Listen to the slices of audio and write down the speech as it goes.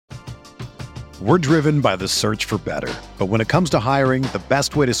We're driven by the search for better. But when it comes to hiring, the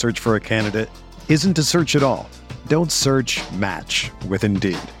best way to search for a candidate isn't to search at all. Don't search, match with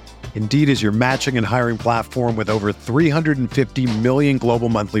Indeed. Indeed is your matching and hiring platform with over 350 million global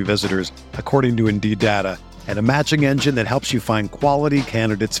monthly visitors, according to Indeed data, and a matching engine that helps you find quality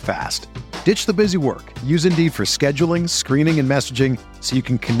candidates fast. Ditch the busy work. Use Indeed for scheduling, screening, and messaging so you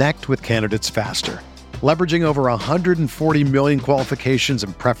can connect with candidates faster. Leveraging over 140 million qualifications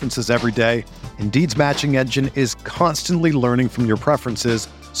and preferences every day, Indeed's matching engine is constantly learning from your preferences,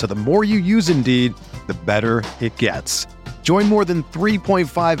 so the more you use Indeed, the better it gets. Join more than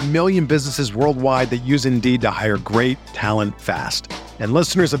 3.5 million businesses worldwide that use Indeed to hire great talent fast. And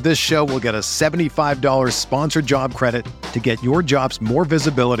listeners of this show will get a $75 sponsored job credit to get your jobs more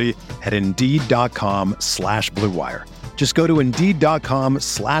visibility at Indeed.com/Blue Wire. Just go to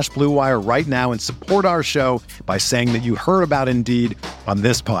Indeed.com/Blue Wire right now and support our show by saying that you heard about Indeed on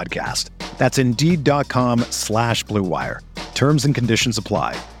this podcast. That's Indeed.com/Blue Wire. Terms and conditions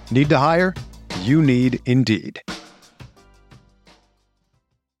apply. Need to hire? You need Indeed.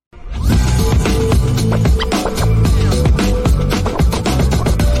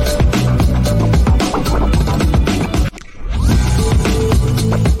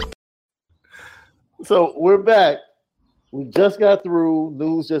 So we're back. We just got through.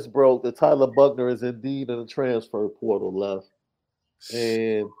 News just broke that Tyler Buchner is indeed in the transfer portal left.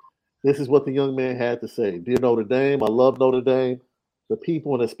 And this is what the young man had to say. Dear Notre Dame, I love Notre Dame. The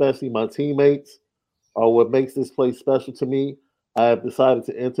people and especially my teammates are what makes this place special to me. I have decided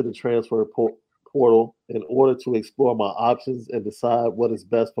to enter the transfer portal in order to explore my options and decide what is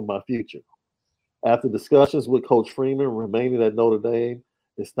best for my future. After discussions with Coach Freeman, remaining at Notre Dame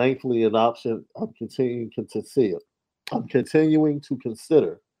is thankfully an option I'm continuing to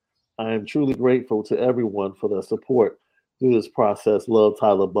consider. I am truly grateful to everyone for their support through this process. Love,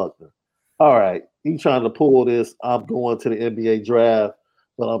 Tyler Buchner. All right, he trying to pull this, I'm going to the NBA draft,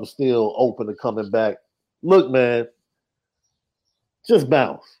 but I'm still open to coming back. Look, man, just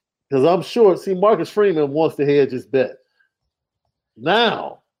bounce. Because I'm sure, see, Marcus Freeman wants to hedge his bet.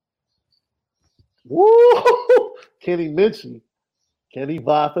 Now, woo, Kenny Minchie, can he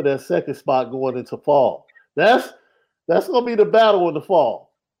vie for that second spot going into fall? That's going to be the battle in the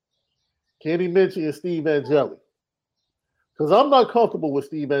fall. Kenny Minchie and Steve Angeli. Because I'm not comfortable with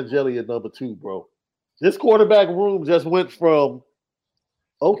Steve Angeli at number 2, bro. This quarterback room just went from,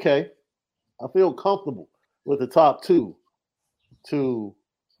 okay, I feel comfortable with the top 2 to,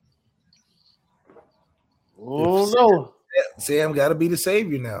 oh no. Sam got to be the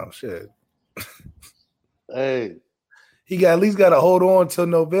savior now. Shit. Hey. He at least got to hold on till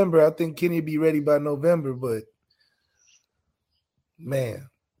November. I think Kenny will be ready by November, but man.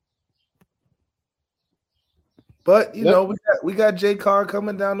 But, you know, we got Jay Carr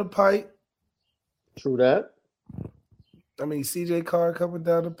coming down the pipe. True that. I mean, CJ Carr coming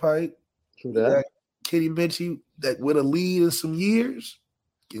down the pipe. True that. Kenny Minchie that with a lead in some years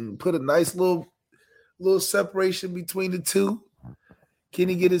can put a nice little separation between the two.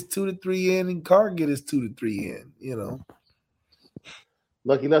 Kenny get his 2 to 3 in and Carr get his 2 to 3 in, you know.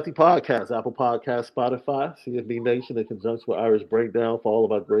 Lucky Lefty Podcast, Apple Podcast, Spotify, CFB Nation in conjunction with Irish Breakdown for all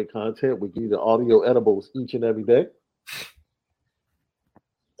of our great content. We give you the audio edibles each and every day.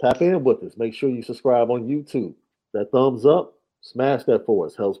 Tap in with us. Make sure you subscribe on YouTube. That thumbs up, smash that for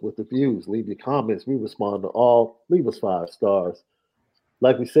us. Helps with the views. Leave your comments. We respond to all. Leave us 5 stars.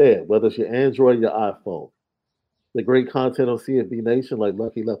 Like we said, whether it's your Android or your iPhone. The great content on CFB Nation, like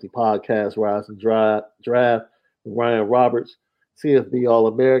Lucky Lefty Podcast, Rise and Draft, Ryan Roberts, CFB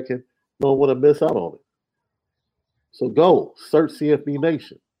All-American. Don't want to miss out on it. So go, search CFB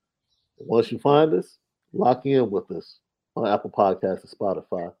Nation. And once you find us, lock in with us on Apple Podcasts and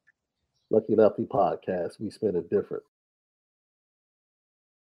Spotify. Lucky Lefty Podcast, we spin it different.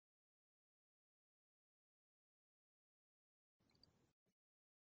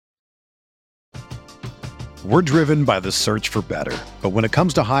 We're driven by the search for better. But when it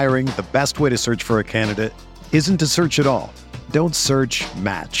comes to hiring, the best way to search for a candidate isn't to search at all. Don't search,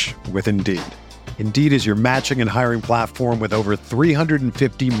 match with Indeed. Indeed is your matching and hiring platform with over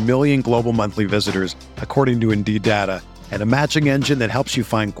 350 million global monthly visitors, according to Indeed data, and a matching engine that helps you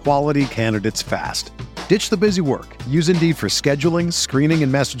find quality candidates fast. Ditch the busy work. Use Indeed for scheduling, screening,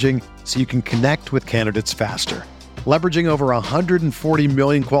 and messaging so you can connect with candidates faster. Leveraging over 140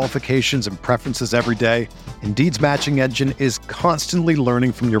 million qualifications and preferences every day, Indeed's matching engine is constantly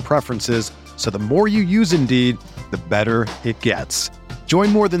learning from your preferences, so the more you use Indeed, the better it gets. Join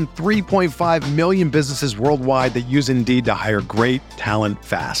more than 3.5 million businesses worldwide that use Indeed to hire great talent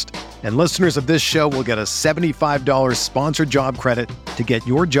fast. And listeners of this show will get a $75 sponsored job credit to get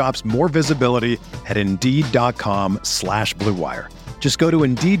your jobs more visibility at Indeed.com/Blue Wire. Just go to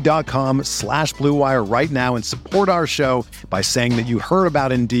Indeed.com/Blue Wire right now and support our show by saying that you heard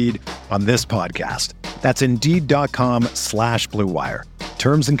about Indeed on this podcast. That's Indeed.com/Blue Wire.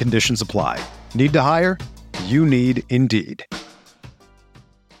 Terms and conditions apply. Need to hire? You need Indeed.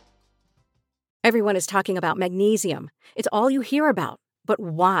 Everyone is talking about magnesium. It's all you hear about. But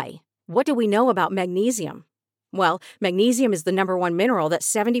why? What do we know about magnesium? Well, magnesium is the number one mineral that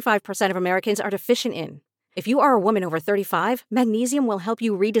 75% of Americans are deficient in. If you are a woman over 35, magnesium will help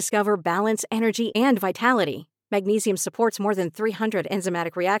you rediscover balance, energy, and vitality. Magnesium supports more than 300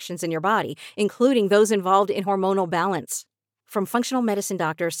 enzymatic reactions in your body, including those involved in hormonal balance. From functional medicine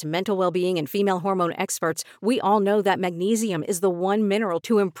doctors to mental well-being and female hormone experts, we all know that magnesium is the one mineral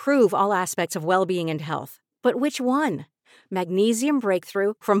to improve all aspects of well-being and health. But which one? Magnesium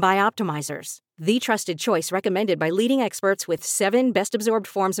Breakthrough from Bioptimizers, the trusted choice recommended by leading experts with 7 best-absorbed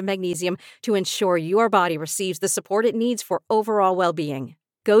forms of magnesium to ensure your body receives the support it needs for overall well-being.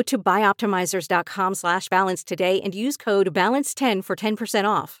 Go to bioptimizers.com/balance today and use code BALANCE10 for 10%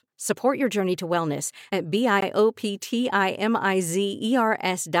 off. Support your journey to wellness at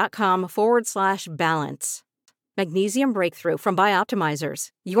bioptimizers.com/balance. Magnesium Breakthrough from Bioptimizers,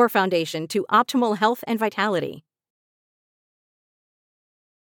 your foundation to optimal health and vitality.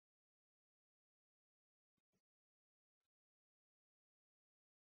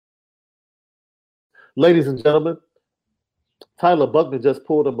 Ladies and gentlemen, Tyler Buchner just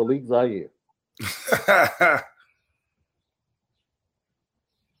pulled a Malik Zaire.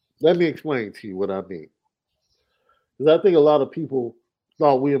 Let me explain to you what I mean. Because I think a lot of people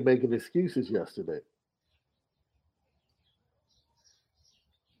thought we were making excuses yesterday.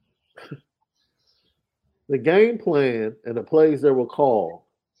 The game plan and the plays that were called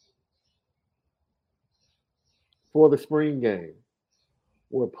for the spring game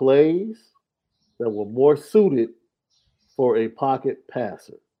were plays that were more suited for a pocket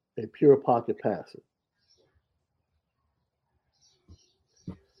passer, a pure pocket passer.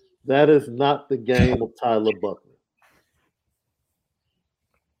 That is not the game of Tyler Buchner.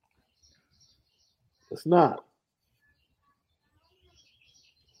 It's not.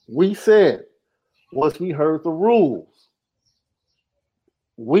 We said, once we heard the rules,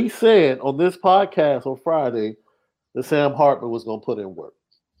 we said on this podcast on Friday that Sam Hartman was going to put in work.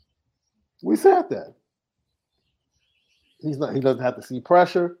 We said that. He doesn't have to see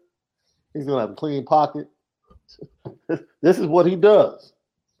pressure. He's going to have a clean pocket. This is what he does.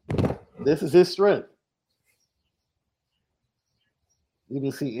 This is his strength. You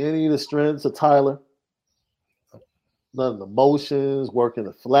didn't see any of the strengths of Tyler. None of the motions, working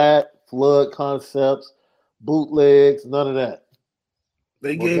the flat, flood concepts, bootlegs, none of that.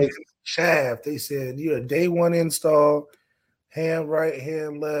 They gave him shaft. They said, you're a day one install, hand right,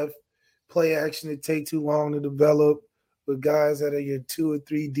 hand left, play action that take too long to develop with guys that are your 2 or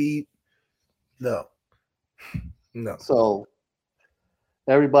 3 deep. No. So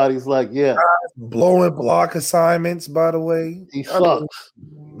everybody's like, yeah. Blowing block assignments, by the way. He sucks.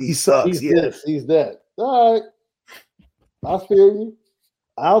 He's this, he's that. All right. I feel you.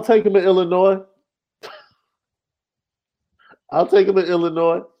 I'll take him to Illinois.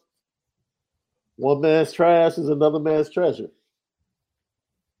 One man's trash is another man's treasure.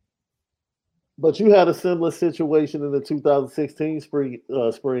 But you had a similar situation in the 2016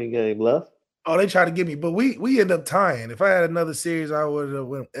 spring game, Left. Oh, they tried to get me, but we end up tying. If I had another series, I would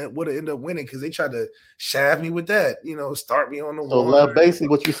have ended up winning because they tried to shaft me with that. Start me on the so wall. Basically,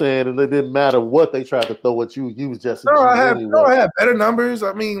 what you're saying, and it didn't matter what they tried to throw at you. You was just I had better numbers.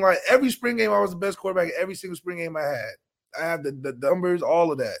 I mean, like every spring game, I was the best quarterback. Every single spring game I had the numbers,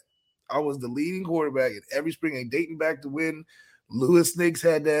 all of that. I was the leading quarterback in every spring game, dating back to when Lewis Snakes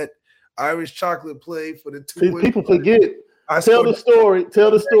had that Irish chocolate play for the 2. People forget. Tell the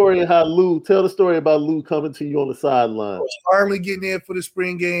story about Lou coming to you on the sideline. Finally getting in for the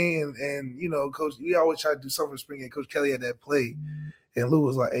spring game, and Coach, we always try to do something for the spring game. Coach Kelly had that play, and Lou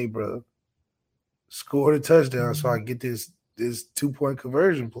was like, "Hey, bro, score the touchdown so I can get this 2-point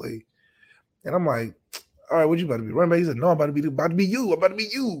conversion play." And I'm like, "All right, what you about to be running back?" He said, "No, I'm about to be you. I'm about to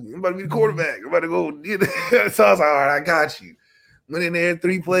be the quarterback. I'm about to go." So I was like, "All right, I got you." Went in there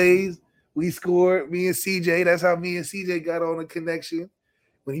 3 plays. We scored, me and CJ. That's how me and CJ got on a connection.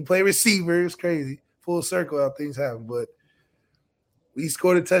 When he played receiver, it's crazy. Full circle how things happen. But we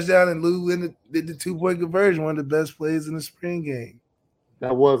scored a touchdown, and Lou did the 2-point conversion, one of the best plays in the spring game.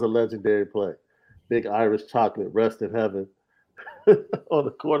 That was a legendary play. Big Irish chocolate, rest in heaven on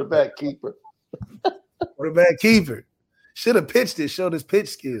the quarterback keeper. Quarterback keeper. Should have pitched it, showed his pitch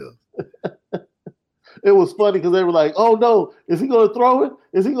skill. It was funny because they were like, oh no, is he going to throw it?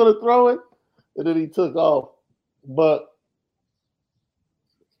 Is he going to throw it? And then he took off. But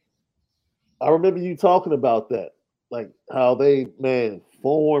I remember you talking about that, like how they,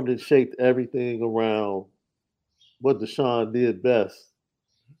 formed and shaped everything around what Deshaun did best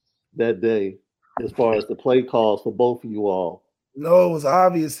that day as far as the play calls for both of you all. No, it was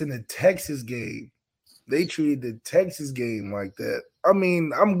obvious in the Texas game. They treated the Texas game like that. I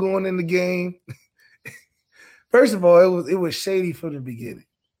mean, I'm going in the game. First of all, it was shady from the beginning.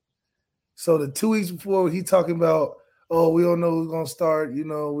 So the 2 weeks before, he talking about, oh, we don't know who's gonna start. You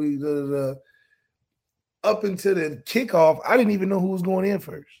know, up until the kickoff, I didn't even know who was going in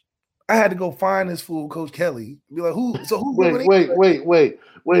first. I had to go find this fool, Coach Kelly. Be like, who? So who's going in?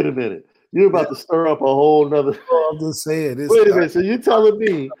 Wait a minute. You're about to stir up a whole nother. I'm just saying. Wait a minute. So you're telling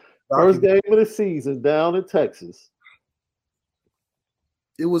me first game of the season down in Texas.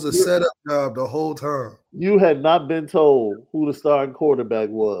 It was a setup job the whole time. You had not been told who the starting quarterback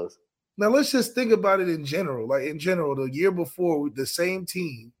was. Now, let's just think about it in general. Like, in general, the year before, the same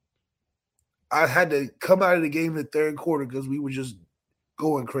team, I had to come out of the game in the third quarter because we were just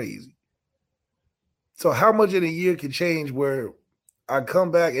going crazy. So how much in a year can change where I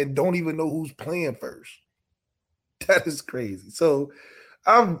come back and don't even know who's playing first? That is crazy. So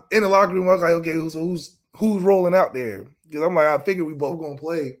I'm in the locker room. I was like, okay, who's rolling out there? Because I'm like, I figured we both going to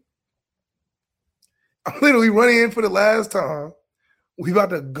play. I'm literally running in for the last time. We about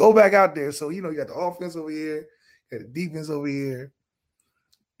to go back out there. So, you got the offense over here, you got the defense over here.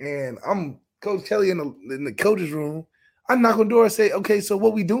 And I'm Coach Kelly in the coach's room. I knock on the door and say, okay, so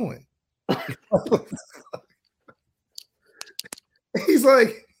what we doing? He's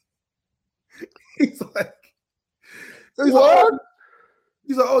like, what?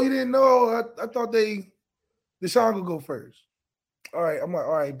 He's like, oh, you didn't know? I thought Deshaun would go first. All right. I'm like,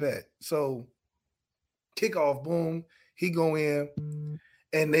 all right, bet. So kickoff, boom, he go in,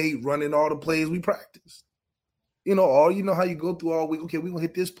 and they running all the plays we practiced. How you go through all week. Okay, we're gonna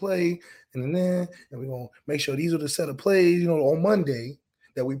hit this play, and we're gonna make sure these are the set of plays, on Monday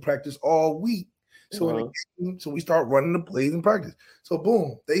that we practice all week. So so we start running the plays in practice. So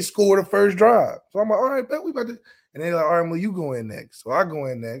boom, they score the first drive. So I'm like, all right, bet we about to, and they're like, all right, well, you go in next. So I go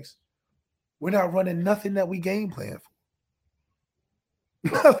in next. We're not running nothing that we game plan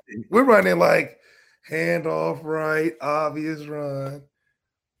for. Nothing. We're running like handoff right, obvious run.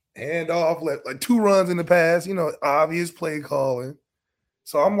 Hand off, like 2 runs in the pass, obvious play calling.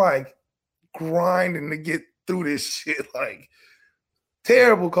 So I'm like grinding to get through this shit, like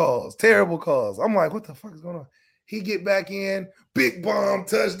terrible calls. I'm like, what the fuck is going on? He get back in, big bomb,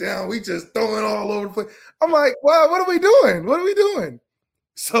 touchdown. We just throwing all over the place. I'm like, wow, what are we doing?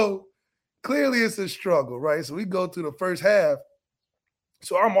 So clearly it's a struggle, right? So we go through the first half.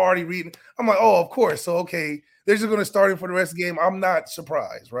 So I'm already reading. I'm like, oh, of course. So, okay, they're just going to start him for the rest of the game. I'm not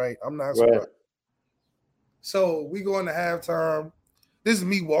surprised, right? I'm not surprised. Right. So we go into halftime. This is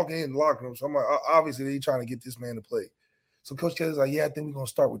me walking in the locker room. So I'm like, obviously, they're trying to get this man to play. So Coach Kelly's like, yeah, I think we're going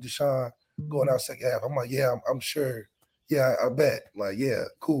to start with Deshaun going out second half. I'm like, yeah, I'm sure. Yeah, I bet. Like, yeah,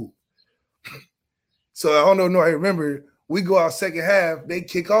 cool. So I don't know. No, I remember we go out second half. They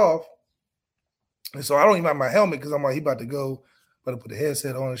kick off. And so I don't even have my helmet because I'm like, he about to go. About to put the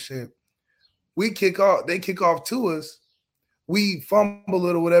headset on and shit. We kick off. They kick off to us. We fumble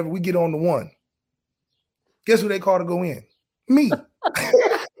it or whatever. We get on the 1. Guess who they call to go in? Me.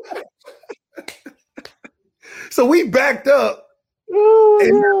 So we backed up.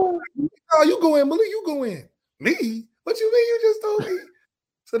 Oh, you go in, Malik. You go in. Me? What you mean? You just told me.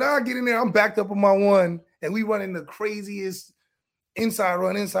 So now I get in there. I'm backed up on my 1, and we running the craziest inside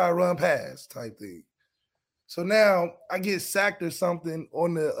run pass type thing. So now I get sacked or something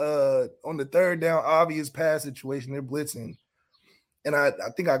on the third down obvious pass situation. They're blitzing, and I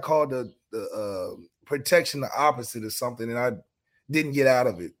think I called the protection the opposite or something, and I didn't get out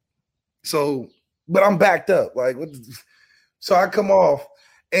of it. So, but I'm backed up. Like, so I come off,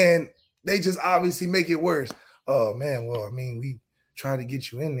 and they just obviously make it worse. Oh man, well, I mean, we tried to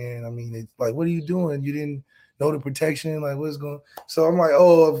get you in there, and I mean, it's like, what are you doing? You didn't know the protection, like what's going on? So I'm like,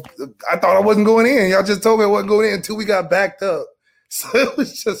 oh, I thought I wasn't going in. Y'all just told me I wasn't going in until we got backed up. So it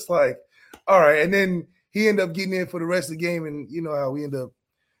was just like, all right. And then he ended up getting in for the rest of the game, and you know how we end up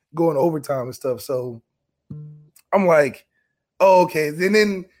going to overtime and stuff. So I'm like, oh, okay. And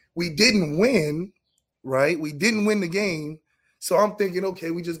then we didn't win, right? We didn't win the game. So I'm thinking,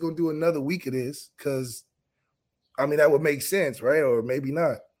 okay, we just gonna do another week of this because, I mean, that would make sense, right? Or maybe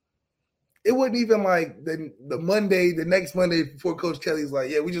not. It wasn't even like the next Monday before Coach Kelly's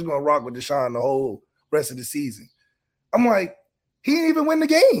like, yeah, we just gonna rock with Deshaun the whole rest of the season. I'm like, he didn't even win the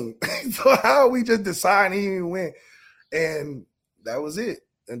game. So how are we just deciding he didn't win? And that was it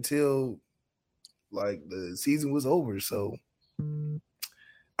until like the season was over. So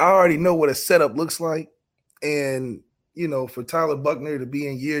I already know what a setup looks like. And, you know, for Tyler Buchner to be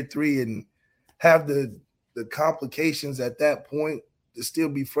in year 3 and have the complications at that point to still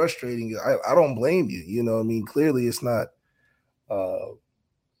be frustrating, I don't blame you. You know what I mean? Clearly it's not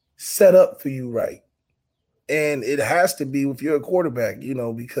set up for you right. And it has to be if you're a quarterback, you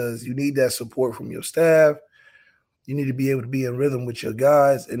know, because you need that support from your staff. You need to be able to be in rhythm with your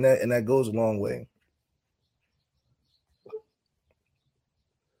guys, and that goes a long way.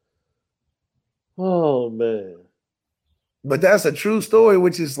 Oh man. But that's a true story,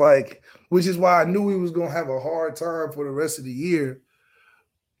 which is why I knew he was gonna have a hard time for the rest of the year.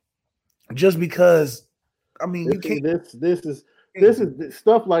 Just because, I mean, you can't. This is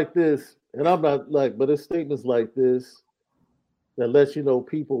stuff like this, and I'm not like, but it's statements like this that lets you know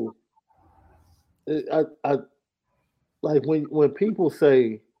people. I like when people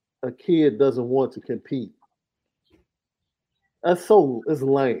say a kid doesn't want to compete. It's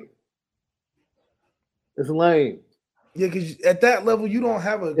lame. It's lame. Yeah, because at that level, you don't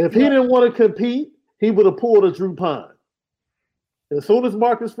have a. If he didn't want to compete, he would have pulled a Drew Pine. As soon as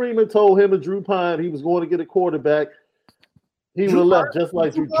Marcus Freeman told him and Drew Pine he was going to get a quarterback, he would have left just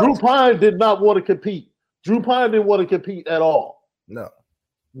like Drew. Drew Pine did not want to compete. Drew Pine didn't want to compete at all. No.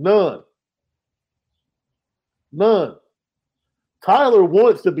 None. Tyler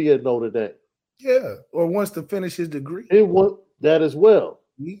wants to be at Notre Dame. Yeah, or wants to finish his degree. He wants that as well.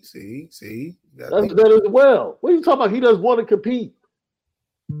 See. That as well. What are you talking about? He doesn't want to compete.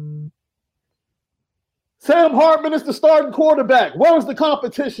 Sam Hartman is the starting quarterback. Where was the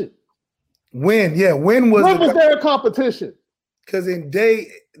competition? When was there a competition? Because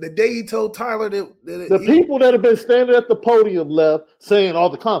the day he told Tyler that people that have been standing at the podium left saying,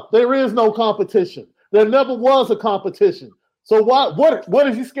 there is no competition. There never was a competition. So what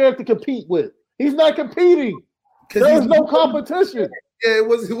is he scared to compete with? He's not competing. There's no competition. Yeah, it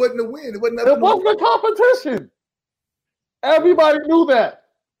wasn't a win. It wasn't a competition. Everybody knew that.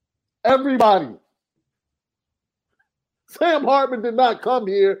 Everybody. Sam Hartman did not come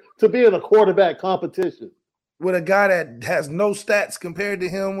here to be in a quarterback competition. With a guy that has no stats compared to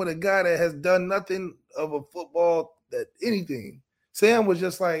him, with a guy that has done nothing of a football, anything. Sam was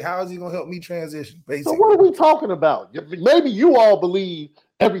just like, how is he going to help me transition, basically? So what are we talking about? Maybe you all believe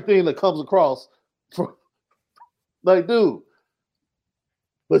everything that comes across. Like, dude.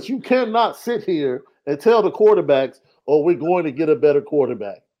 But you cannot sit here and tell the quarterbacks, we're going to get a better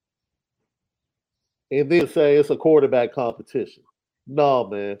quarterback. And then say it's a quarterback competition. No,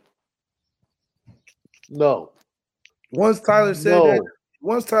 man. No. Once Tyler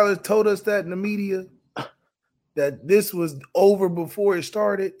told us that in the media, that this was over before it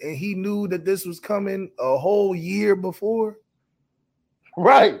started, and he knew that this was coming a whole year before.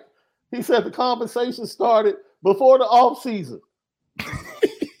 Right. He said the conversation started before the offseason.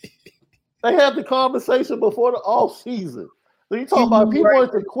 They had the conversation before the offseason. So you talking about if he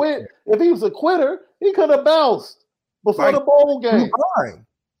wanted to quit, if he was a quitter, he could have bounced before the bowl game.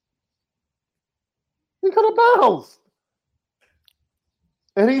 He could have bounced.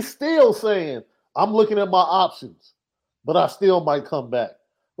 And he's still saying, I'm looking at my options, but I still might come back.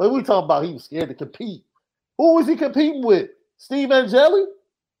 Like we talking about he was scared to compete. Who was he competing with? Steve Angeli?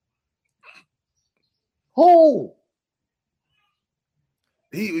 Who?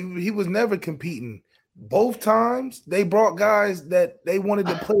 He was never competing. Both times they brought guys that they wanted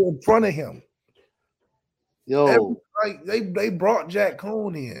to play in front of him. They brought Jack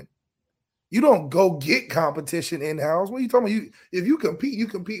Cohn in. You don't go get competition in-house. What are you talking about? If you compete, you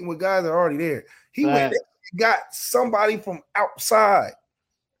competing with guys that are already there. He got somebody from outside.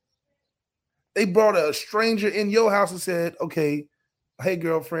 They brought a stranger in your house and said, okay, hey,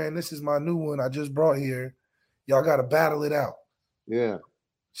 girlfriend, this is my new one I just brought here. Y'all got to battle it out. Yeah.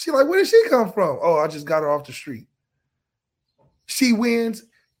 She like, where did she come from? Oh, I just got her off the street. She wins.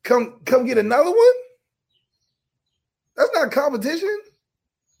 Come get another one? That's not competition.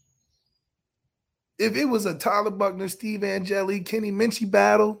 If it was a Tyler Buchner, Steve Angeli, Kenny Minchie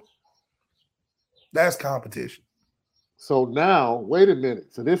battle, that's competition. So now, wait a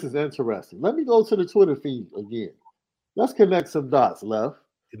minute. So this is interesting. Let me go to the Twitter feed again. Let's connect some dots, Left.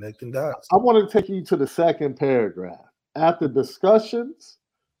 Connecting dots. I want to take you to the second paragraph. After discussions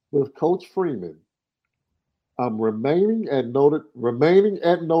with Coach Freeman, remaining at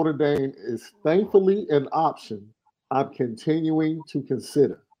Notre Dame is thankfully an option I'm continuing to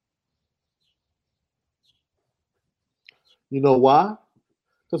consider. You know why?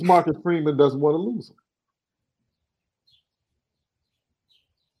 Because Marcus Freeman doesn't want to lose him.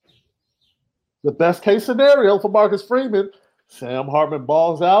 The best case scenario for Marcus Freeman, Sam Hartman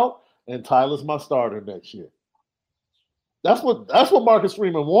balls out, and Tyler's my starter next year. That's what Marcus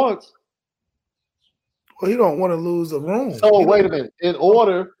Freeman wants. Well, he don't want to lose the room. So wait a minute. In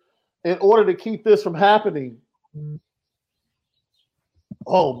order to keep this from happening,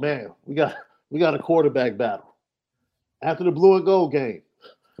 oh man, we got a quarterback battle. After the blue and gold game,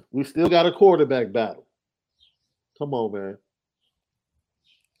 we still got a quarterback battle. Come on, man.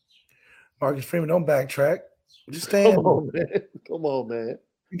 Marcus Freeman, don't backtrack. Just stand. Come on, man. Come on, man.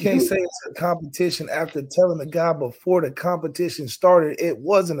 You can't say it's a competition after telling the guy before the competition started it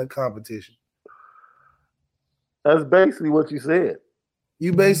wasn't a competition. That's basically what you said.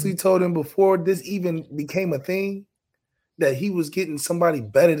 You basically told him before this even became a thing that he was getting somebody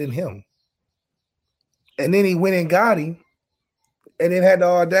better than him. And then he went and got him and then had the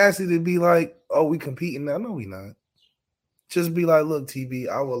audacity to be like, oh, we competing now. No, we not. Just be like, look, TV,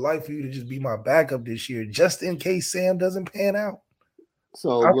 I would like for you to just be my backup this year just in case Sam doesn't pan out.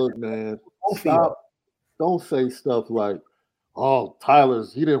 So, look, man, stop. Don't say stuff like, oh,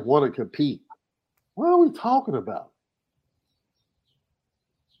 he didn't want to compete. What are we talking about?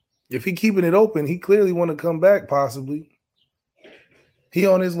 If he keeping it open, he clearly want to come back possibly. He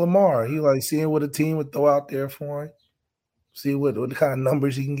on his Lamar. He like seeing what a team would throw out there for him. See what kind of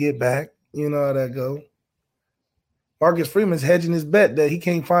numbers he can get back. You know how that go. Marcus Freeman's hedging his bet that he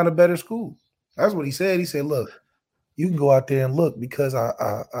can't find a better school. That's what he said. He said, look, you can go out there and look because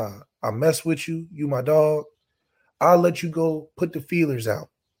I mess with you. You my dog. I'll let you go put the feelers out.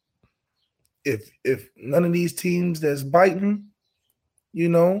 If none of these teams that's biting, you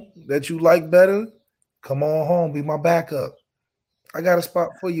know, that you like better, come on home, be my backup. I got a spot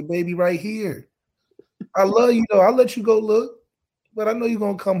for you, baby, right here. I love you, though. I'll let you go look, but I know you're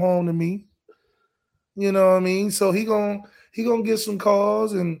going to come home to me. You know what I mean? So he gonna get some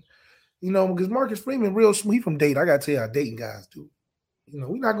calls and, you know, because Marcus Freeman real smooth. He from Dayton. I got to tell you how Dayton guys do. You know,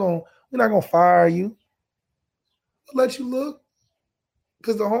 we're not gonna fire you. We'll let you look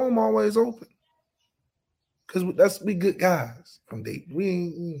because the home always open. Because we good guys from Dayton. We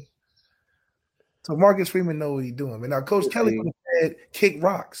ain't. So Marcus Freeman know what he's doing. And now Coach Kelly said kick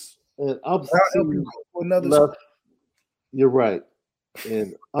rocks. And I'm you're right.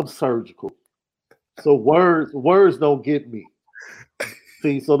 And I'm surgical. So words don't get me.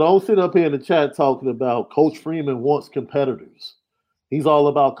 See, so don't sit up here in the chat talking about Coach Freeman wants competitors. He's all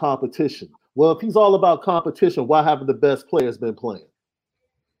about competition. Well, if he's all about competition, why haven't the best players been playing?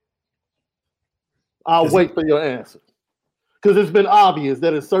 I'll wait for your answer. Because it's been obvious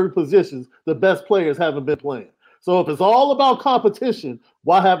that in certain positions, the best players haven't been playing. So if it's all about competition,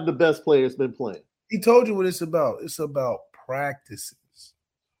 why haven't the best players been playing? He told you what it's about. It's about practices.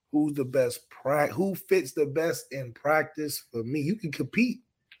 Who's the best? Who fits the best in practice for me? You can compete.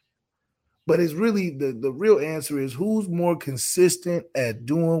 But it's really the real answer is who's more consistent at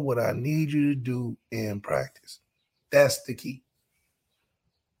doing what I need you to do in practice. That's the key.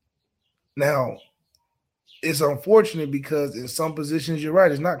 Now, it's unfortunate because in some positions, you're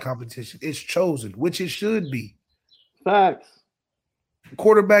right, it's not competition. It's chosen, which it should be. Facts.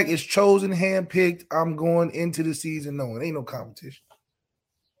 Quarterback is chosen, handpicked. I'm going into the season knowing ain't no competition.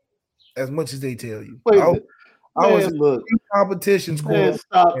 As much as they tell you. I was in competitions. Man,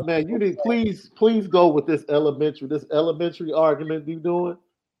 stop, man. You need please go with this elementary argument you doing.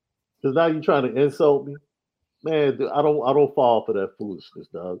 Because now you're trying to insult me. Man, I don't fall for that foolishness,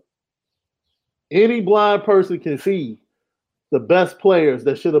 dog. Any blind person can see the best players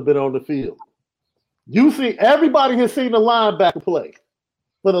that should have been on the field. Everybody has seen the linebacker play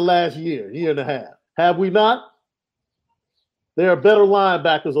for the last year and a half. Have we not? There are better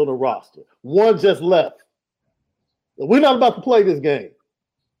linebackers on the roster. One just left. We're not about to play this game.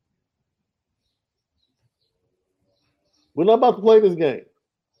 We're not about to play this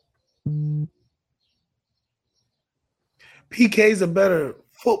game. PK's a better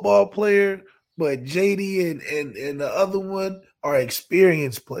football player, but JD and the other one are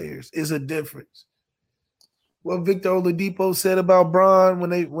experienced players. It's a difference. What Victor Oladipo said about Bron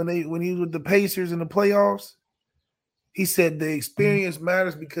when he was with the Pacers in the playoffs, he said the experience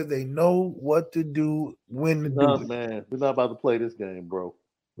matters because they know what to do, when to do it. Man, we're not about to play this game, bro.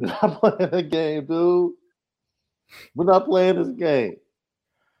 We're not playing that game, dude. We're not playing this game.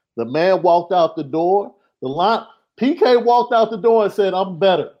 The man walked out the door. PK walked out the door and said, I'm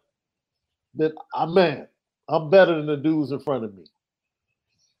better. I'm better than the dudes in front of me.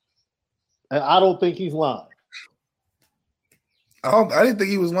 And I don't think he's lying. I didn't think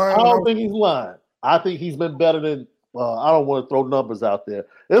he was lying. I don't think he's lying. I think he's been better than I don't want to throw numbers out there.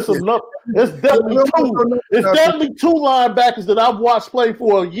 It's definitely two. It's definitely two linebackers that I've watched play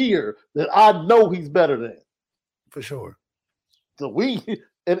for a year that I know he's better than. For sure. So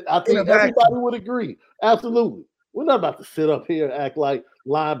and I think everybody would agree. Absolutely. We're not about to sit up here and act like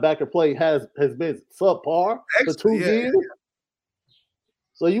linebacker play has been subpar for 2 years. Yeah.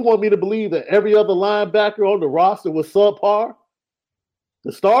 So you want me to believe that every other linebacker on the roster was subpar?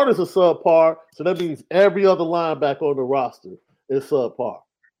 The starters are subpar, so that means every other linebacker on the roster is subpar.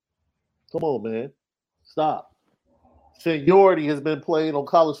 Come on, man. Stop. Seniority has been played on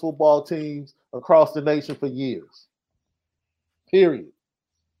college football teams across the nation for years. Period.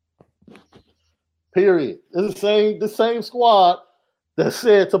 It's the same squad that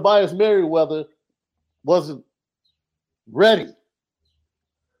said Tobias Merriweather wasn't ready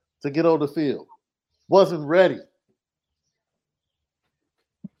to get on the field. Wasn't ready.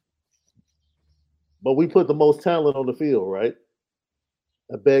 But we put the most talent on the field, right?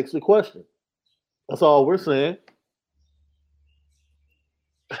 That begs the question. That's all we're saying.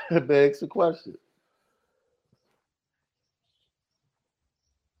 It begs the question.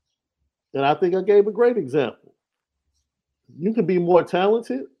 And I think I gave a great example. You can be more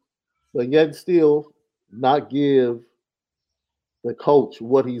talented, but yet still not give the coach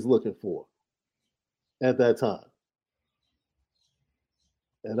what he's looking for at that time.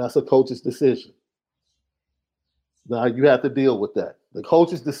 And that's a coach's decision. Now you have to deal with that. The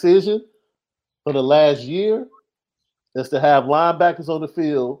coach's decision for the last year is to have linebackers on the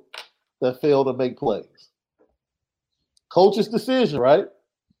field that fail to make plays. Coach's decision, right?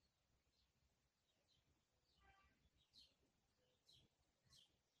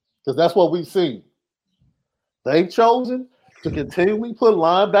 Because that's what we've seen. They've chosen to continually put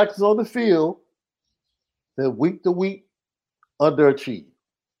linebackers on the field that week to week underachieve.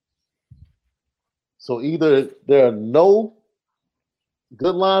 So either there are no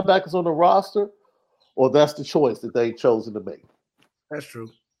good linebackers on the roster, or that's the choice that they've chosen to make. That's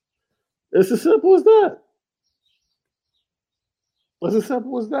true. It's as simple as that. It's as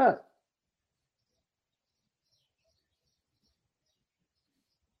simple as that.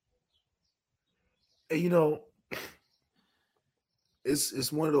 And, you know,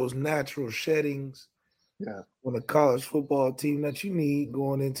 it's one of those natural sheddings on a college football team that you need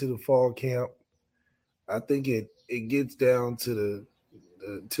going into the fall camp. I think it gets down to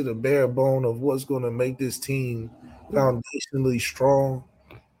the bare bone of what's going to make this team foundationally strong.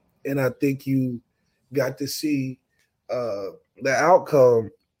 And I think you got to see the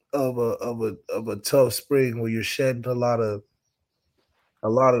outcome of a tough spring where you're shedding a lot of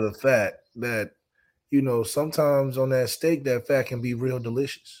the fat that, you know, sometimes on that steak, that fat can be real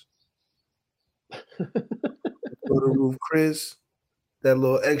delicious. For the roof, Chris, that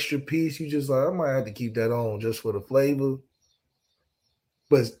little extra piece, you just like, I might have to keep that on just for the flavor.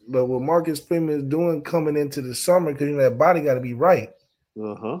 But what Marcus Freeman is doing coming into the summer, because you know that body got to be right.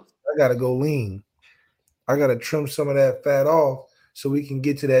 I got to go lean. I got to trim some of that fat off so we can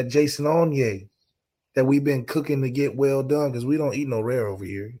get to that Jason Onye that we've been cooking to get well done, because we don't eat no rare over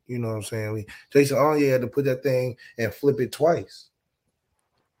here. You know what I'm saying? Jason Onye had to put that thing and flip it twice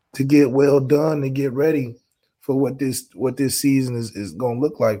to get well done, to get ready for what this season is going to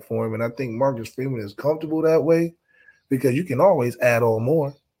look like for him. And I think Marcus Freeman is comfortable that way, because you can always add on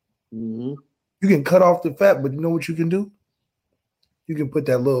more. Mm-hmm. You can cut off the fat, but you know what you can do? You can put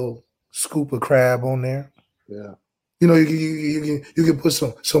that little scoop of crab on there. Yeah. You know, you can put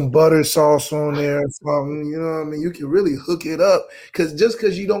some butter sauce on there or something. You know what I mean? You can really hook it up, because just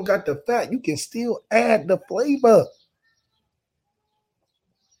because you don't got the fat, you can still add the flavor.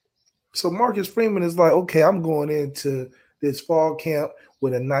 So Marcus Freeman is like, okay, I'm going into this fall camp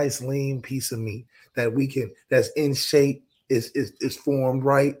with a nice lean piece of meat that's in shape, is formed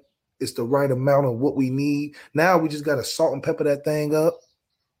right. It's the right amount of what we need. Now we just got to salt and pepper that thing up.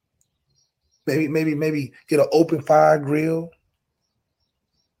 Maybe get an open fire grill.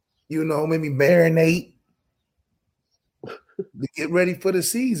 You know, maybe marinate to get ready for the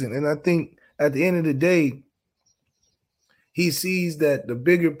season. And I think at the end of the day, he sees that the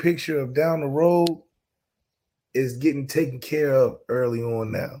bigger picture of down the road is getting taken care of early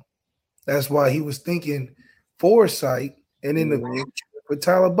on now. That's why he was thinking foresight and in the future for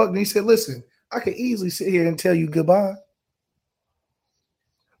Tyler Buchner. He said, listen, I could easily sit here and tell you goodbye.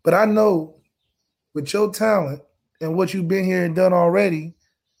 But I know with your talent and what you've been here and done already,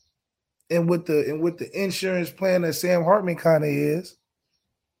 and with the insurance plan that Sam Hartman kind of is,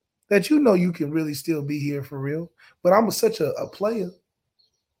 that you know you can really still be here for real. But I'm such a player,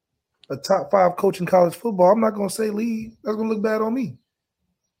 a top 5 coach in college football. I'm not going to say leave. That's going to look bad on me.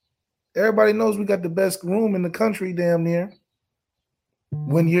 Everybody knows we got the best room in the country, damn near.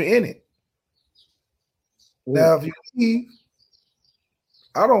 When you're in it. Now, if you leave,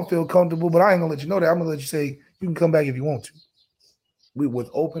 I don't feel comfortable, but I ain't gonna let you know that. I'm gonna let you say you can come back if you want to. We with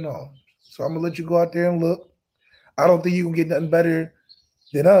open arms. So I'm gonna let you go out there and look. I don't think you can get nothing better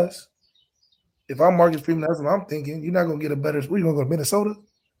than us. If I'm Marcus Freeman, that's what I'm thinking. You're not gonna get a better. Where you gonna go to Minnesota?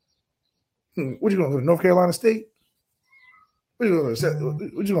 What you gonna go to North Carolina State? What you gonna go?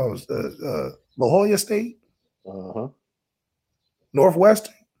 What you gonna go? La Jolla State?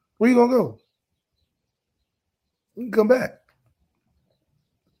 Northwestern? Where you gonna go? You can come back.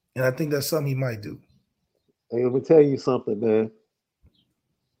 And I think that's something he might do. Hey, let me tell you something, man.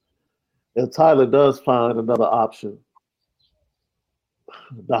 If Tyler does find another option,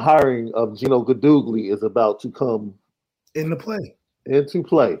 the hiring of Gino Gadugli is about to come into play. Because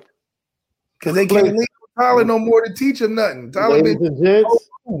they can't leave Tyler no more to teach him nothing. Tyler Ladies and gents,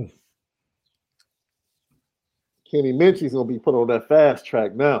 Kenny Minchie's going to be put on that fast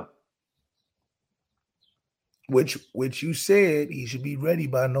track now. Which you said he should be ready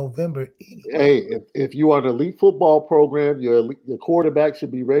by November. Hey, if you are an elite football program, your quarterback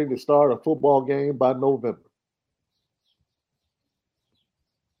should be ready to start a football game by November.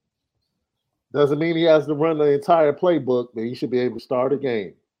 Doesn't mean he has to run the entire playbook, but he should be able to start a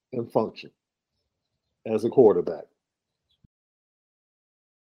game and function as a quarterback.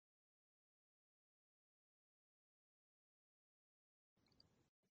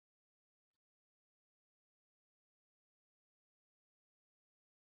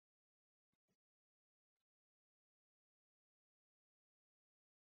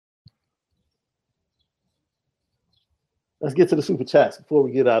 Let's get to the super chats before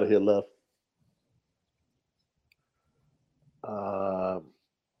we get out of here, Left.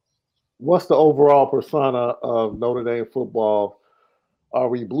 What's the overall persona of Notre Dame football? Are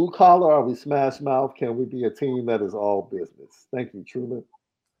we blue collar? Are we smash mouth? Can we be a team that is all business? Thank you, Truman.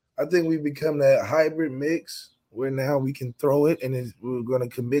 I think we've become that hybrid mix where now we can throw it, and we're going to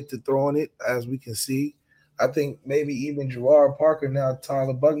commit to throwing it, as we can see. I think maybe even Gerard Parker, now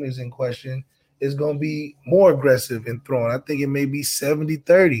Tyler Buchner's in question, is going to be more aggressive in throwing. I think it may be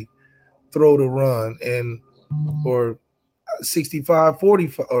 70-30 throw to run, or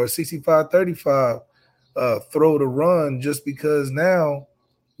 65-45 or 65-35 throw to run, just because now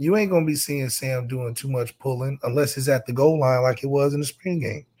you ain't going to be seeing Sam doing too much pulling unless it's at the goal line like it was in the spring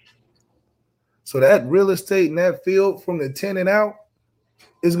game. So that real estate in that field from the 10 and out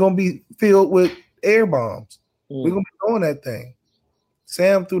is going to be filled with air bombs. We're going to be throwing that thing.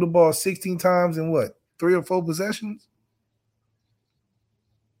 Sam threw the ball 16 times in 3 or 4 possessions?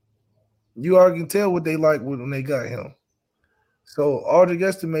 You already can tell what they like when they got him. So Aldrich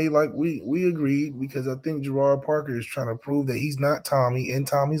estimate, like we agreed, because I think Gerard Parker is trying to prove that he's not Tommy in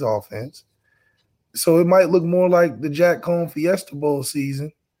Tommy's offense. So it might look more like the Jack Cohn Fiesta Bowl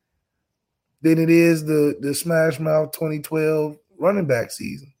season than it is the Smash Mouth 2012 running back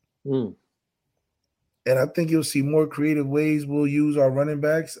season. And I think you'll see more creative ways we'll use our running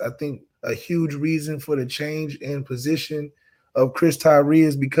backs. I think a huge reason for the change in position of Chris Tyree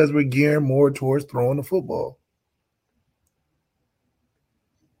is because we're gearing more towards throwing the football.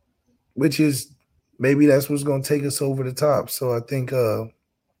 Which is maybe that's what's going to take us over the top. So I think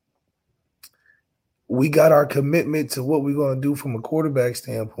we got our commitment to what we're going to do from a quarterback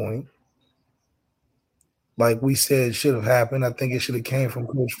standpoint. Like we said, should have happened. I think it should have came from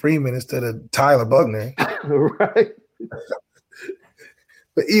Coach Freeman instead of Tyler Buchner. Right.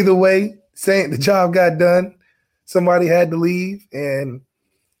 But either way, saying the job got done. Somebody had to leave. And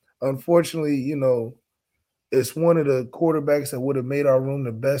unfortunately, it's one of the quarterbacks that would have made our room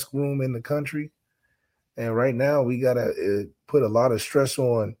the best room in the country. And right now we got to put a lot of stress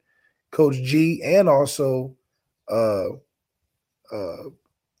on Coach G and also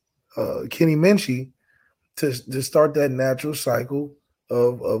Kenny Minchie to start that natural cycle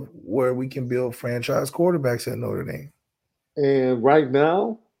of where we can build franchise quarterbacks at Notre Dame. And right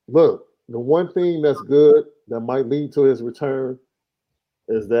now, look, the one thing that's good that might lead to his return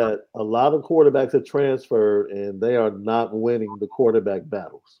is that a lot of quarterbacks have transferred and they are not winning the quarterback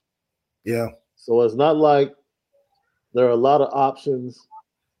battles. Yeah. So it's not like there are a lot of options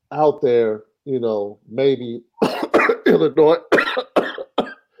out there, maybe Illinois.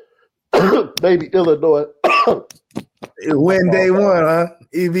 Maybe Illinois. Win day one, huh?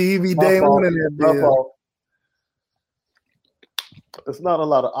 EV day one in that deal. There's not a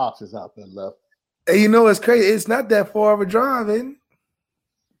lot of options out there left. Hey, it's crazy. It's not that far of a drive, isn't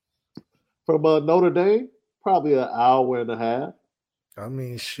it? From Notre Dame, probably an hour and a half. I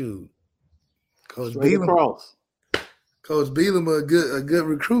mean, shoot. Straight across. Coach Bielema a good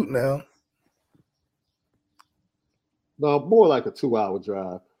recruit now. No, more like a 2-hour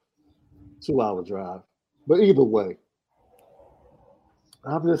drive. 2-hour drive. But either way,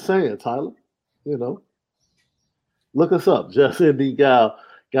 I'm just saying, Tyler, look us up. Justin D. Gal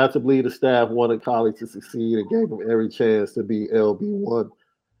got to believe the staff wanted college to succeed and gave him every chance to be LB1.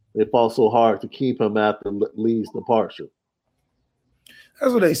 They fought so hard to keep him after Lee's departure.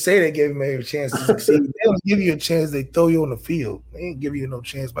 That's what they say. They gave him every chance to succeed. They don't give you a chance. They throw you on the field. They ain't give you no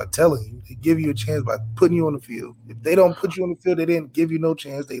chance by telling you. They give you a chance by putting you on the field. If they don't put you on the field, they didn't give you no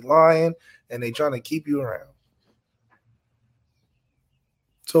chance. They lying, and they trying to keep you around.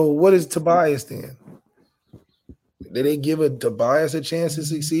 So what is Tobias then? Did they give Tobias a chance to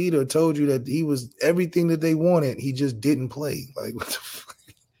succeed, or told you that he was everything that they wanted? He just didn't play. Like, what the fuck?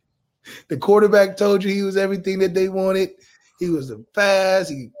 The quarterback told you he was everything that they wanted. He was the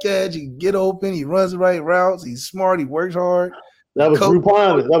fast. He can catch. He can get open. He runs the right routes. He's smart. He works hard. That was Drew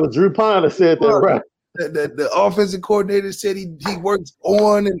Pine. That was Drew Pine that said that, right? The offensive coordinator said he works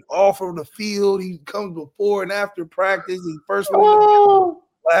on and off of the field. He comes before and after practice. He first one,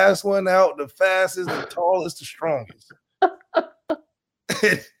 last one out, the fastest, the tallest, the strongest.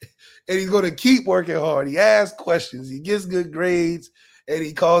 And he's going to keep working hard. He asks questions. He gets good grades, and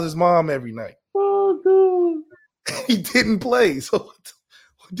he calls his mom every night. Oh, dude. He didn't play. So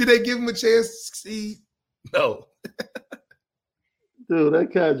did they give him a chance to succeed? No. Dude,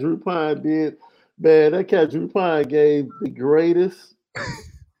 that cat Drew Pine did. Man, that cat Drew Pine gave the greatest.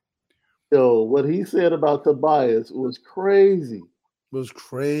 Yo, what he said about Tobias was crazy. It was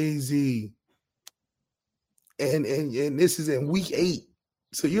crazy. And this is in week 8.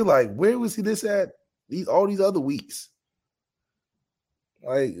 So you're like, where was he this at all these other weeks?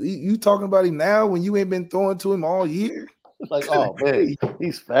 Like, you talking about him now when you ain't been throwing to him all year? It's like, oh, man,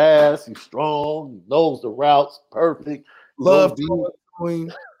 he's fast, he's strong, he knows the routes, perfect. Love throwing.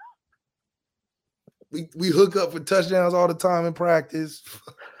 We hook up for touchdowns all the time in practice.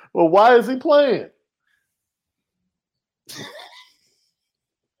 Well, why is he playing?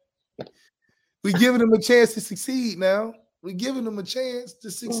 We giving him a chance to succeed now. We giving him a chance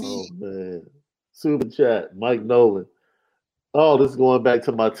to succeed. Oh, man. Super chat, Mike Nolan. Oh, this is going back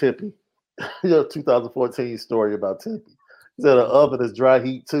to my Tempe. 2014 story about Tempe. He said an oven is dry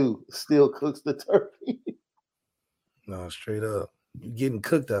heat too. Still cooks the turkey. No, straight up. You're getting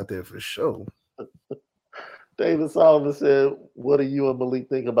cooked out there for sure. David Solomon said, what do you and Malik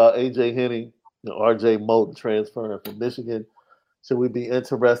think about A.J. Henning and R.J. Moulton transferring from Michigan? Should we be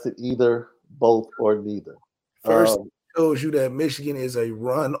interested either, both, or neither? First, it shows you that Michigan is a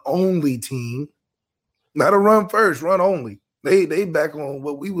run-only team. Not a run first, run only. They back on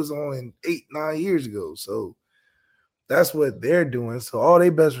what we was on 8-9 years ago. So that's what they're doing. So all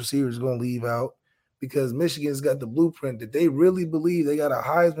their best receivers are going to leave out because Michigan's got the blueprint that they really believe they got a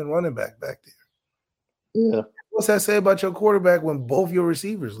Heisman running back there. Yeah. What's that say about your quarterback when both your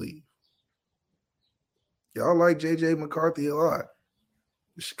receivers leave? Y'all like J.J. McCarthy a lot.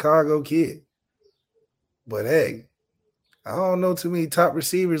 The Chicago kid. But hey, I don't know too many top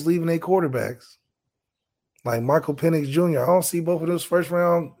receivers leaving their quarterbacks. Like Michael Penix Jr., I don't see both of those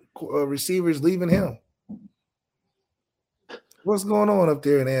first-round receivers leaving him. What's going on up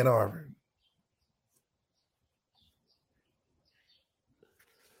there in Ann Arbor?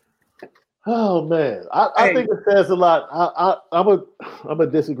 Oh, man. I think it says a lot. I'm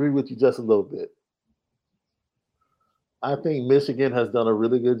gonna disagree with you just a little bit. I think Michigan has done a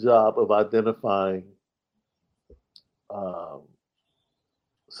really good job of identifying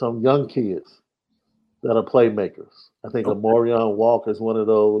some young kids that are playmakers. I think Amorion Walker is one of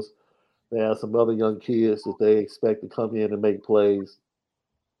those. They have some other young kids that they expect to come in and make plays.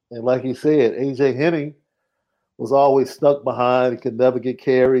 And like he said, A.J. Henning was always stuck behind. He could never get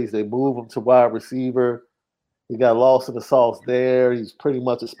carries. They moved him to wide receiver. He got lost in the sauce there. He's pretty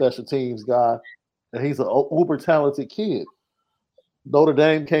much a special teams guy. And he's an uber talented kid. Notre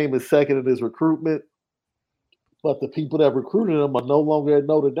Dame came in second in his recruitment, but the people that recruited him are no longer at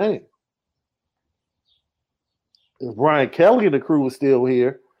Notre Dame. If Brian Kelly and the crew was still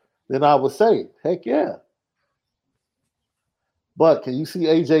here, then I would say, heck yeah. But can you see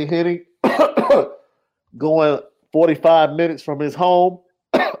A.J. Henning going 45 minutes from his home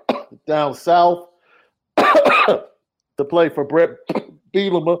down south to play for Brett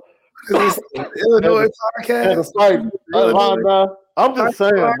Bielema? Illinois podcast. I'm just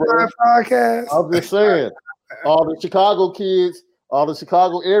saying, bro. I'm just saying. All the Chicago kids, all the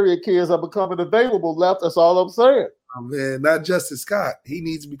Chicago area kids are becoming available left. That's all I'm saying. Oh, man, not Justin Scott. He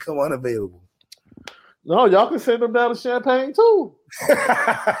needs to become unavailable. No, y'all can send him down to Champagne too.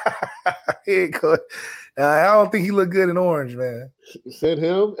 He ain't good. I don't think he looked good in orange, man. Send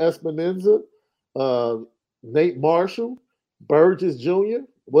him, Espinenza, Nate Marshall, Burgess Jr.,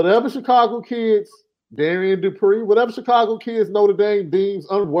 whatever Chicago kids, Darian Dupree, whatever Chicago kids Notre Dame deems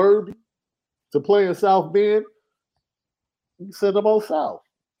unworthy to play in South Bend, send them on South.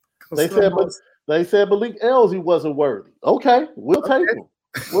 They said Malik Elsie wasn't worthy. Okay, we'll take him.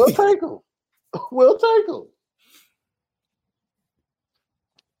 We'll take him. We'll take him.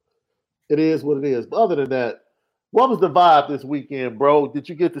 It is what it is. But other than that, what was the vibe this weekend, bro? Did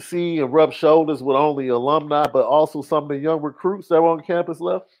you get to see and rub shoulders with only alumni, but also some of the young recruits that were on campus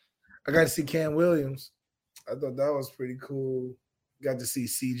left? I got to see Cam Williams. I thought that was pretty cool. Got to see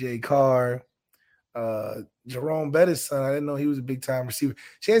CJ Carr. Jerome Bettis' son. I didn't know he was a big-time receiver.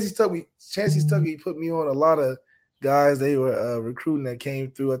 Chancey Stuckey put me on a lot of guys they were recruiting that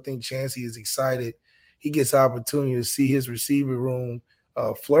came through. I think Chancey is excited. He gets the opportunity to see his receiver room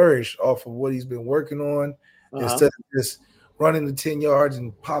flourish off of what he's been working on instead of just running the 10 yards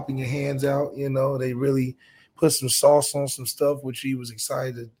and popping your hands out. You know, they really put some sauce on some stuff, which he was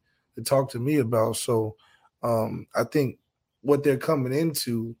excited to talk to me about. So I think what they're coming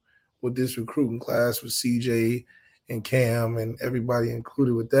into with this recruiting class with CJ and Cam and everybody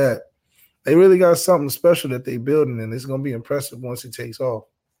included with that, they really got something special that they're building, and it's going to be impressive once it takes off.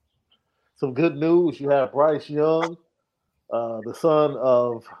 Some good news. You have Bryce Young, the son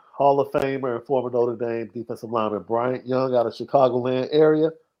of Hall of Famer and former Notre Dame defensive lineman Bryant Young out of Chicagoland area.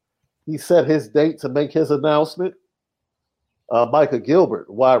 He set his date to make his announcement. Micah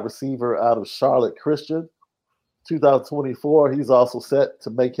Gilbert, wide receiver out of Charlotte Christian, 2024. He's also set to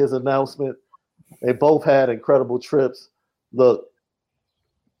make his announcement. They both had incredible trips. Look,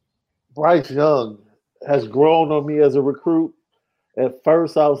 Bryce Young has grown on me as a recruit. At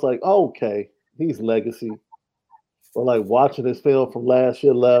first, I was like, oh, okay, he's legacy. But like watching his film from last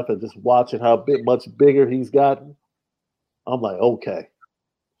year left and just watching how much bigger he's gotten, I'm like, okay.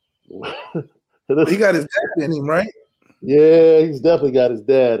 He got his dad in him, right? Yeah, he's definitely got his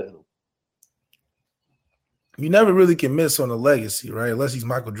dad in him. You never really can miss on a legacy, right? Unless he's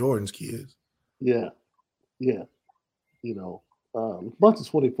Michael Jordan's kids. Yeah. You know, a bunch of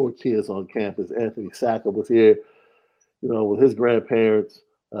 24 kids on campus. Anthony Sacca was here, you know, with his grandparents.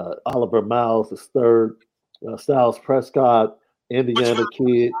 Oliver Miles is third. Styles Prescott, Indiana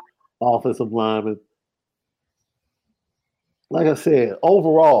kid, offensive lineman. Like I said,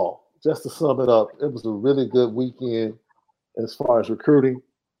 overall, just to sum it up, it was a really good weekend as far as recruiting.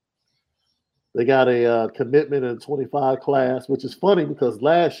 They got a commitment in the 25 class, which is funny because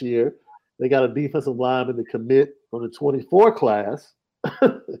last year they got a defensive lineman to commit from the 24 class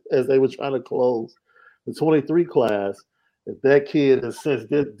as they were trying to close the 23 class. If that kid has since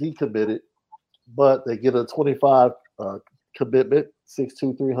decommitted, but they get a 25 commitment,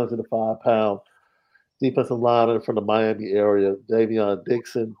 6'2", 305 pound defensive lineman from the Miami area, Davion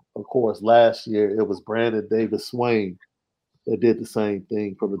Dixon. Of course, last year it was Brandon Davis Swain that did the same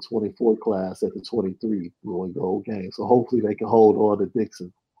thing from the 24 class at the 23 going gold game. So hopefully they can hold on to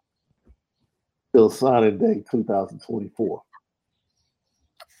Dixon till signing day 2024.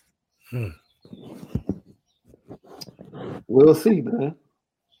 We'll see, man.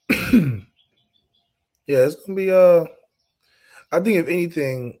 Yeah, it's gonna be I think if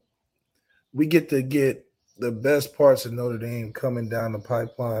anything, we get the best parts of Notre Dame coming down the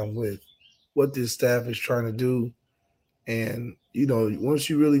pipeline with what this staff is trying to do. And, you know, once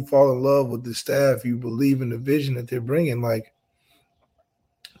you really fall in love with the staff, you believe in the vision that they're bringing. Like,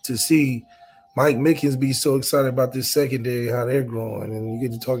 to see Mike Mickens be so excited about this secondary, how they're growing, and you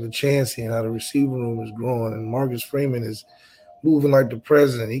get to talk to Chancey and how the receiver room is growing, and Marcus Freeman is moving like the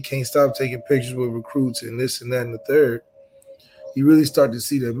president. He can't stop taking pictures with recruits and this and that and the third. You really start to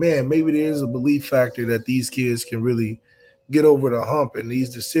see that, man, maybe there is a belief factor that these kids can really get over the hump, and these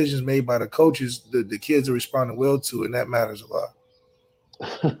decisions made by the coaches, the kids are responding well to, and that matters a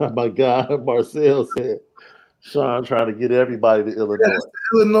lot. My guy, Marcel said, Sean trying to get everybody to Illinois. That's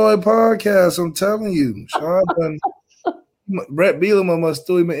the Illinois podcast, I'm telling you. Sean done, Brett Bielema must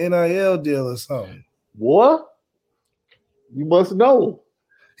do him an NIL deal or something. What? You must know.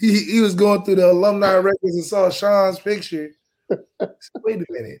 He was going through the alumni records and saw Sean's picture. Wait a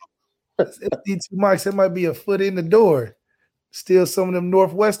minute. SD2 Mike, that might be a foot in the door. Still some of them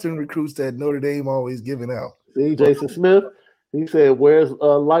Northwestern recruits that Notre Dame always giving out. See, Jason Smith, he said, where's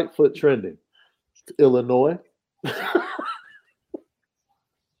Lightfoot trending? Illinois.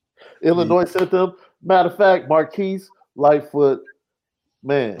 Illinois sent them. Matter of fact, Marquise Lightfoot,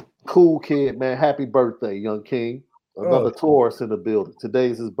 man, cool kid, man. Happy birthday, young king. Another Taurus in the building.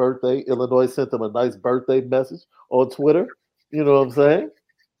 Today's his birthday. Illinois sent him a nice birthday message on Twitter. You know what I'm saying?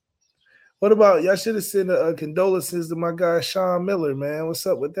 What about y'all? Should have sent condolences to my guy Sean Miller, man. What's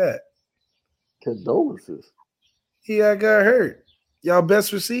up with that? Condolences. Yeah, I got hurt. Y'all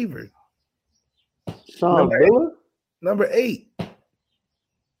best receiver. Sean Miller? Number 8.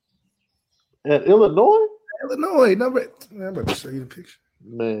 At Illinois? Illinois, man, I'm about to show you the picture.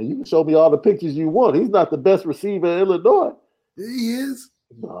 Man, you can show me all the pictures you want. He's not the best receiver in Illinois. Yeah, he is.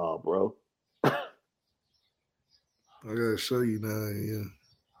 Nah, bro. I gotta show you now. Yeah.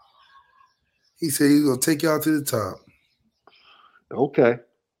 He said he's gonna take y'all to the top. Okay.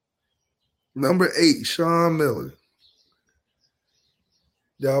 Number 8, Sean Miller.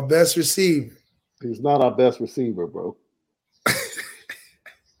 Y'all best receiver. He's not our best receiver, bro.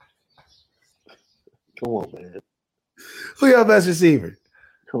 Come on, man. Who y'all best receiver?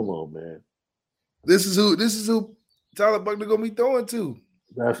 Come on, man. This is who Tyler Buchner gonna be throwing to.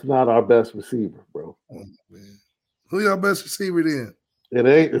 That's not our best receiver, bro. Oh, man. Who y'all best receiver then?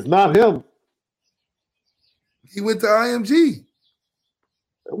 It's not him. He went to IMG.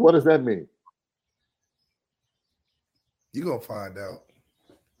 What does that mean? You're gonna find out.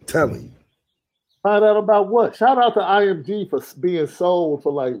 I'm telling you. Find out about what? Shout out to IMG for being sold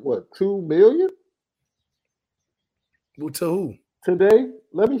for like what, $2 million? Well, to who? Today?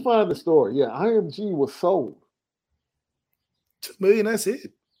 Let me find the story. Yeah, IMG was sold. $2 million, that's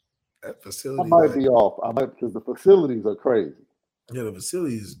it. That facility. I might be off. Because the facilities are crazy. Yeah, the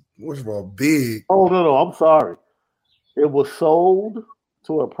facility is, first of all, big. Oh, no, I'm sorry. It was sold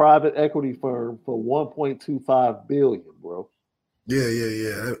to a private equity firm for $1.25 billion, bro.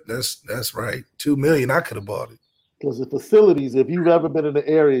 Yeah. That's right. $2 million, I could have bought it. Because the facilities, if you've ever been in the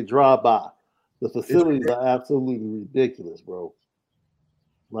area, drive by. The facilities are absolutely ridiculous, bro.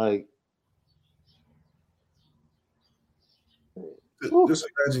 Like, just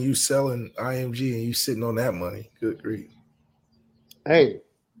imagine you selling IMG and you sitting on that money. Good grief. Hey,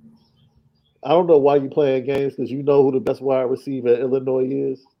 I don't know why you playing games because you know who the best wide receiver at Illinois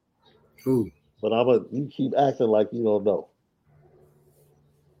is. Who? But you keep acting like you don't know.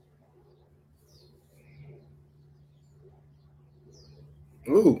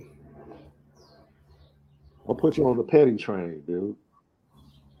 Ooh. I'll put you on the petty train, dude.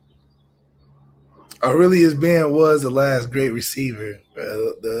 Aurelius Ben was the last great receiver.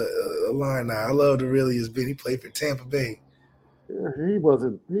 The line now. I love Aurelius Ben. He played for Tampa Bay. Yeah, he was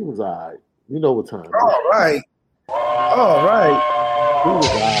all right. You know what time. All right. He was all right.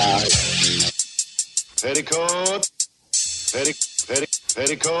 Petticoat.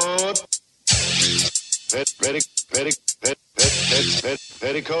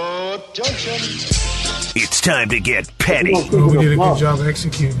 Petticoat Junction. It's time to get petty. We did a good job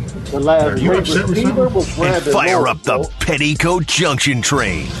executing. The last great receiver was And Brandon fire Lloyd, up the bro. Petticoat Junction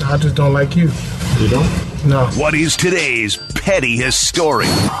train. I just don't like you. You don't? No. What is today's pettiest story?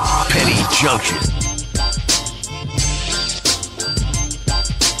 Petty Junction.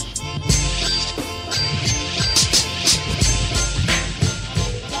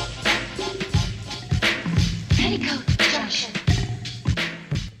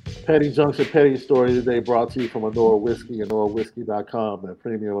 Petty Junction, Petty Story today brought to you from Anora Whiskey and NoraWhiskey.com and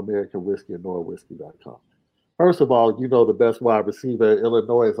Premium American Whiskey and NoraWhiskey.com. First of all, you know the best wide receiver in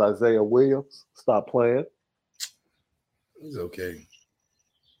Illinois is Isaiah Williams. Stop playing. He's okay.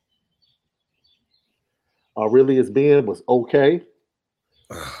 Aurelius Ben was okay.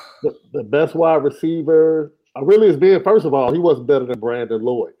 The best wide receiver, Aurelius Ben, first of all, he wasn't better than Brandon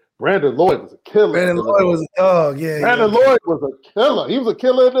Lloyd. Brandon Lloyd was a killer. Brandon Lloyd was a dog, yeah. Brandon Lloyd was a killer. He was a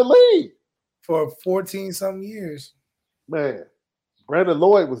killer in the league. For 14-something years. Man, Brandon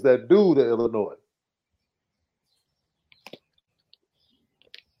Lloyd was that dude at Illinois.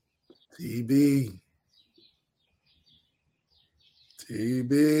 TB.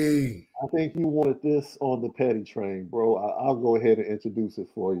 I think you wanted this on the petty train, bro. I'll go ahead and introduce it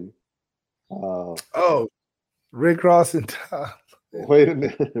for you. Rick Ross and Tom. Wait a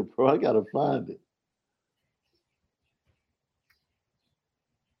minute, bro. I got to find it.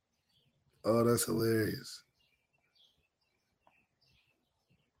 Oh, that's hilarious.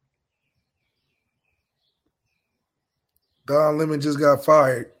 Don Lemon just got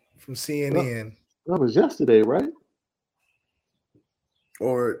fired from CNN. That was yesterday, right?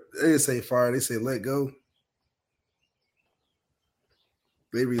 Or they didn't say fired, they say let go.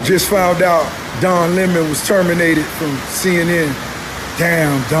 Just found out Don Lemon was terminated from CNN.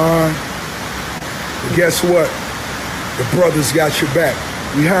 Damn, Don. But guess what? The brothers got your back.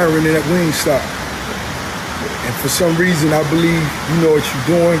 We hiring in at Wingstop. And for some reason, I believe you know what you're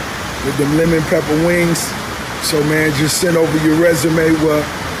doing with them lemon pepper wings. So, man, just send over your resume. Well,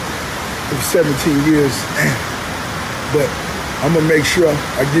 for 17 years. But I'm going to make sure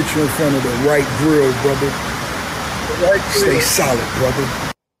I get you in front of the right grill, brother. Right, stay solid, brother.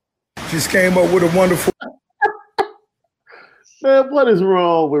 Just came up with a wonderful. Man, what is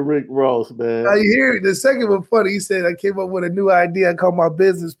wrong with Rick Ross, man? Now you hear it. The second one funny. He said, I came up with a new idea. I called my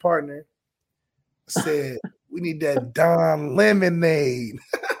business partner. I said, we need that Don Lemonade.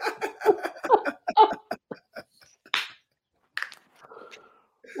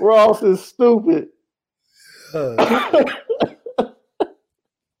 Ross is stupid.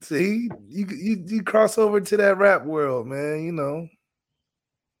 See, you cross over to that rap world, man. You know,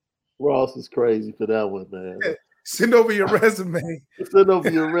 Ross is crazy for that one, man. Send over your resume. Send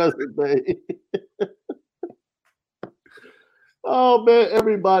over your resume. Oh man,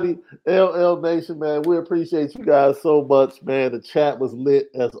 everybody, LL Nation, man, we appreciate you guys so much, man. The chat was lit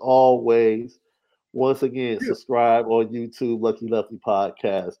as always. Once again, subscribe on YouTube, Lucky Lefty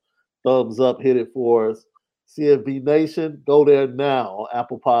Podcast. Thumbs up, hit it for us. CFB Nation, go there now on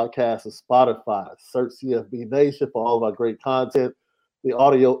Apple Podcasts and Spotify. Search CFB Nation for all of our great content, the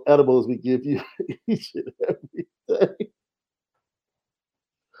audio edibles we give you each and every day.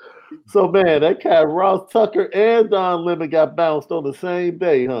 So, man, that cat Ross Tucker and Don Lemon got bounced on the same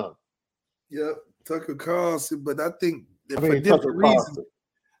day, huh? Yep, Tucker Carlson, but I think for different reasons.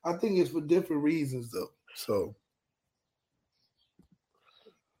 I think it's for different reasons, though. So,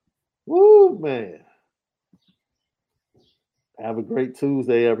 woo, man. Have a great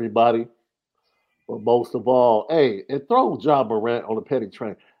Tuesday, everybody. But most of all, hey, and throw John Morant on the petty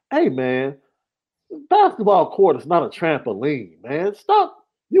train. Hey, man, basketball court is not a trampoline, man. Stop.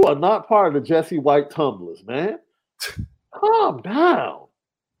 You are not part of the Jesse White tumblers, man. Calm down.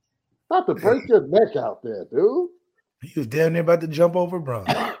 Not to break your neck out there, dude. He was damn near about to jump over Bron.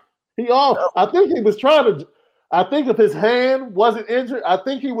 I think he was trying to. I think if his hand wasn't injured, I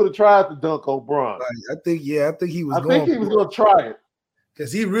think he would have tried to dunk on Bron. I think he was. I think he was going to try it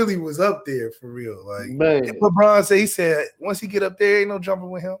because he really was up there for real. Like, man, LeBron said, he said once he get up there, ain't no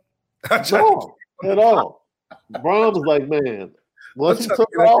jumping with him. No, at all. Bron was like, man, once he took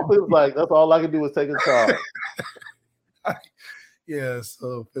off, it was like that's all I can do is take a charge. Yeah,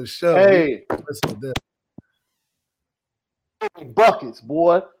 so for sure. Hey, buckets,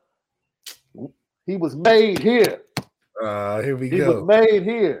 boy. He was made here. Here we go. He was made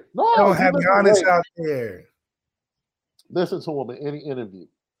here. No, don't have Giannis out there. Listen to him in any interview.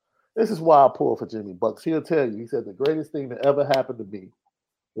 This is why I pull for Jimmy Bucks. He'll tell you. He said the greatest thing that ever happened to me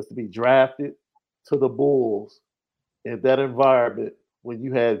was to be drafted to the Bulls in that environment when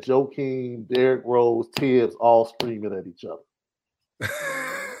you had Joakim, Derrick Rose, Tibbs all screaming at each other.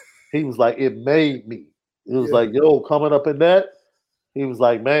 He was like, it made me. It was like, yo, coming up in that, he was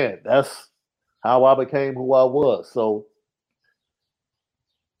like, man, that's how I became who I was. So,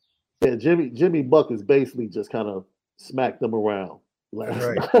 yeah, Jimmy Buckets basically just kind of smacked them around last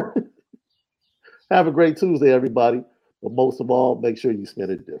night. Have a great Tuesday, everybody. But most of all, make sure you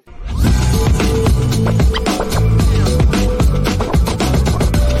spend it different.